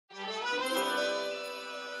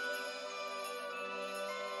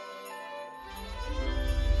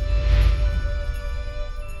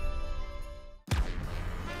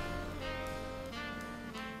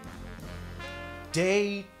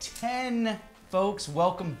Day 10, folks.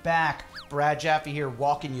 Welcome back. Brad Jaffe here,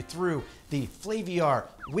 walking you through the Flaviar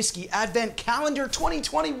Whiskey Advent Calendar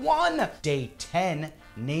 2021. Day 10,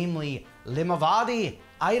 namely Limavady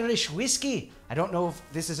Irish Whiskey. I don't know if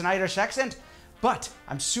this is an Irish accent, but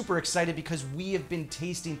I'm super excited because we have been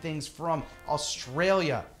tasting things from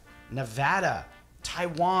Australia, Nevada,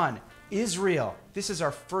 Taiwan, Israel. This is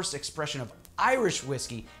our first expression of Irish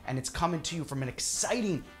whiskey, and it's coming to you from an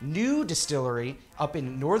exciting new distillery up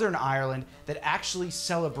in Northern Ireland that actually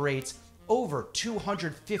celebrates over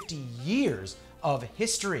 250 years of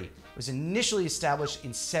history. It was initially established in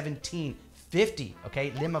 1750,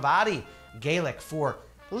 okay? Limavady, Gaelic for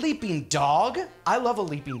leaping dog. I love a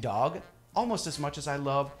leaping dog almost as much as I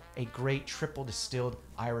love a great triple distilled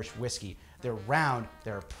Irish whiskey. They're round,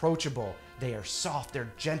 they're approachable, they are soft,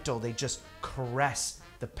 they're gentle, they just caress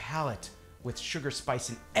the palate with sugar, spice,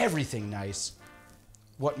 and everything nice.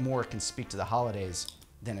 What more can speak to the holidays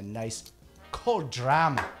than a nice cold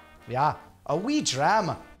dram? Yeah, a wee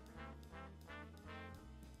dram.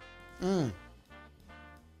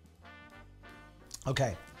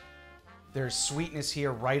 Okay, there's sweetness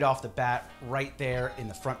here right off the bat, right there in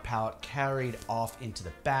the front palate, carried off into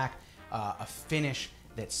the back. A finish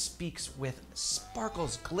that speaks with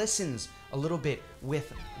sparkles, glistens a little bit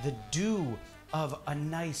with the dew of a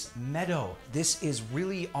nice meadow. This is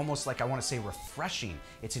really almost like, I want to say, refreshing.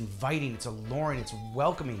 It's inviting, it's alluring, it's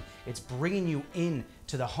welcoming, it's bringing you in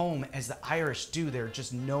to the home as the Irish do. They're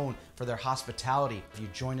just known for their hospitality. If you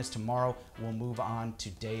join us tomorrow, we'll move on to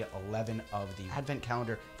day 11 of the Advent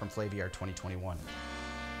Calendar from Flaviar 2021.